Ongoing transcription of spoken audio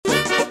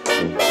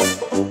Hey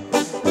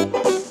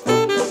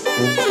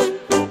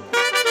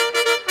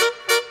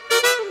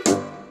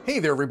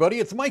there everybody,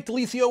 it's Mike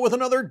Delisio with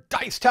another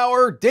Dice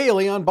Tower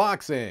Daily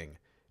Unboxing.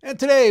 And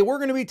today we're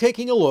going to be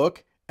taking a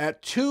look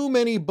at Too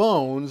Many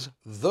Bones,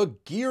 the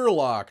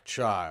Gearloc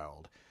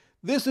Child.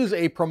 This is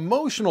a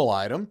promotional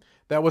item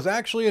that was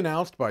actually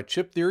announced by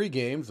Chip Theory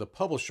Games, the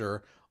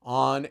publisher,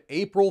 on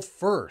April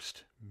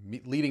 1st,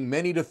 leading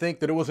many to think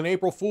that it was an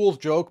April Fool's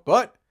joke,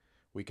 but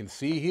we can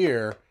see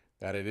here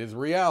that it is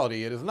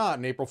reality. It is not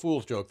an April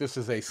Fool's joke. This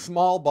is a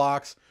small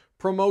box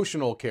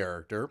promotional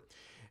character.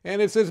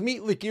 And it says,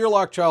 meet the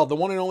Gearloc Child, the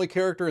one and only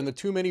character in the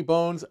Too Many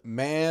Bones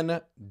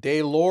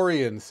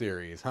Mandalorian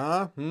series.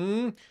 Huh?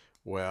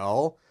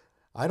 Well,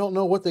 I don't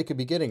know what they could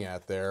be getting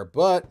at there,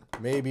 but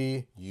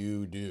maybe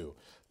you do.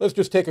 Let's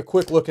just take a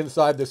quick look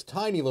inside this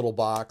tiny little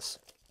box.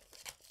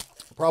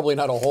 Probably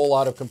not a whole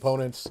lot of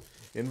components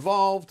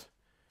involved,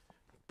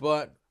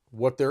 but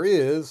what there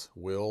is,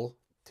 we'll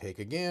take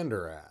a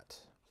gander at.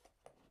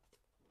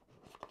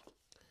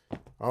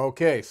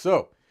 Okay,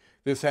 so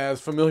this has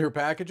familiar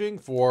packaging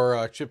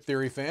for Chip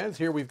Theory fans.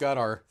 Here we've got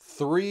our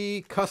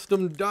 3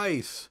 custom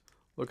dice.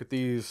 Look at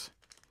these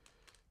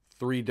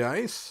 3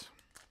 dice.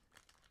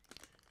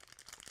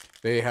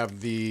 They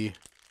have the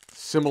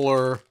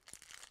similar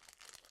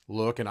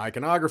look and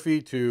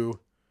iconography to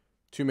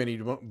Too Many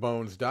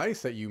Bones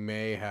dice that you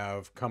may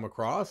have come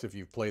across if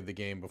you've played the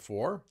game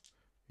before.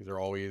 These are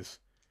always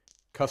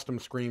custom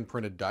screen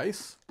printed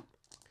dice.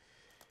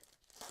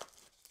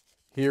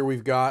 Here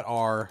we've got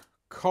our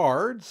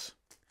cards.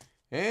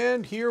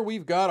 And here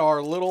we've got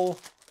our little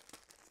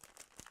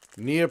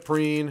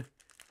neoprene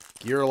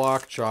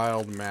Gearloc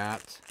Child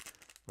mat.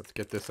 Let's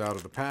get this out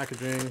of the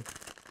packaging.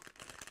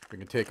 We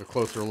can take a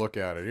closer look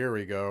at it. Here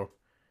we go.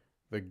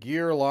 The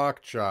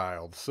Gearloc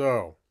Child.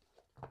 So,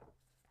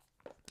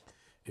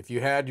 if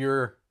you had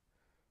your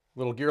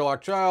little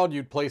Gearloc Child,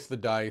 you'd place the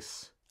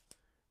dice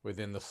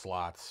within the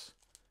slots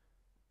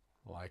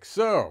like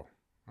so.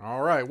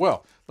 All right,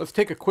 well, let's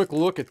take a quick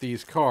look at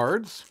these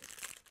cards.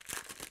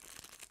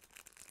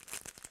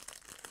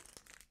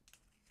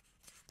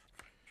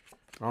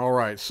 All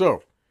right,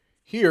 so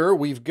here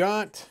we've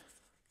got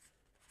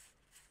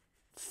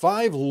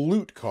 5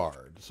 loot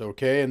cards,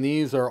 okay? And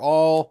these are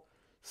all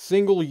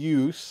single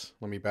use.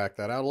 Let me back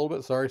that out a little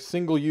bit. Sorry,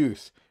 single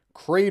use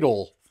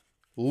cradle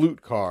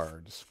loot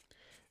cards.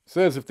 It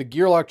says if the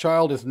Gearloc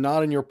Child is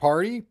not in your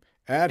party,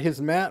 add his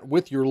mat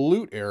with your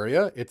loot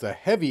area. It's a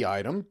heavy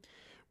item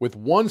with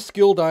 1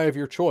 skill die of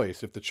your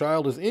choice. If the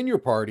child is in your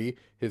party,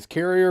 his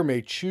carrier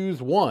may choose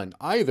one.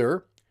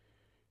 Either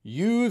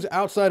use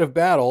outside of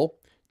battle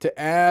to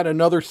add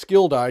another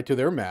skill die to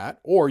their mat,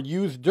 or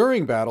use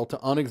during battle to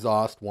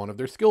unexhaust one of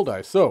their skill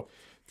dice. So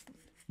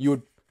you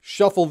would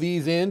shuffle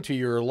these into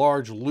your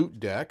large loot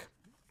deck.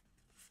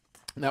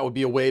 And that would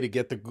be a way to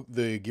get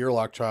the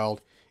Gearloc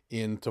Child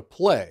into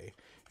play.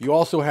 You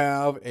also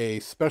have a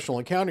special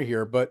encounter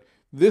here, but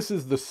this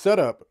is the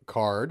setup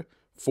card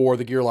for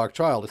the Gearloc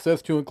Child. It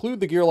says to include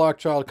the Gearloc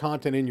Child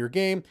content in your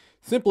game,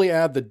 simply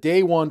add the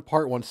Day 1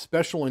 Part 1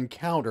 special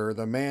encounter,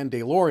 the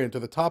Mandalorian, to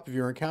the top of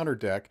your encounter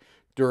deck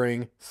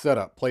during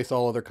setup. Place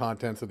all other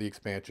contents of the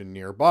expansion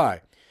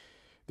nearby.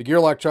 The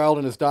Gearloc Child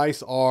and his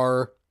dice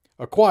are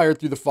acquired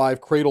through the 5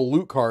 cradle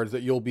loot cards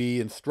that you'll be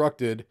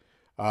instructed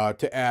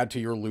to add to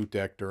your loot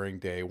deck during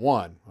day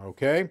 1.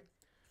 Okay?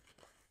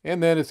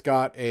 And then it's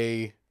got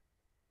a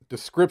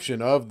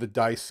description of the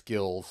dice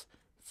skills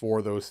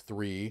for those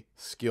 3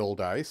 skill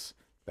dice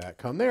that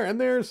come there.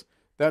 And there's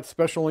that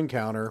special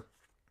encounter.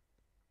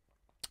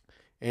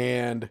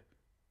 And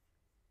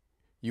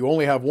you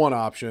only have one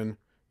option.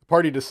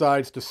 Party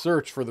decides to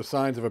search for the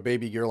signs of a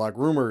baby Gearloc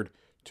rumored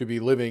to be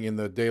living in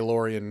the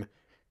Mandalorian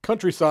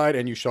countryside,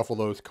 and you shuffle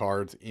those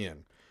cards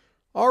in.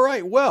 All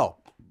right,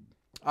 well,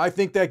 I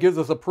think that gives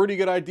us a pretty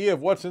good idea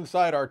of what's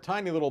inside our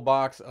tiny little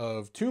box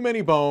of Too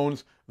Many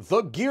Bones,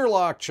 the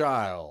Gearloc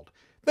Child.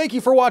 Thank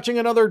you for watching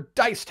another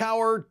Dice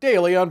Tower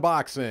Daily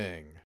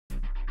Unboxing.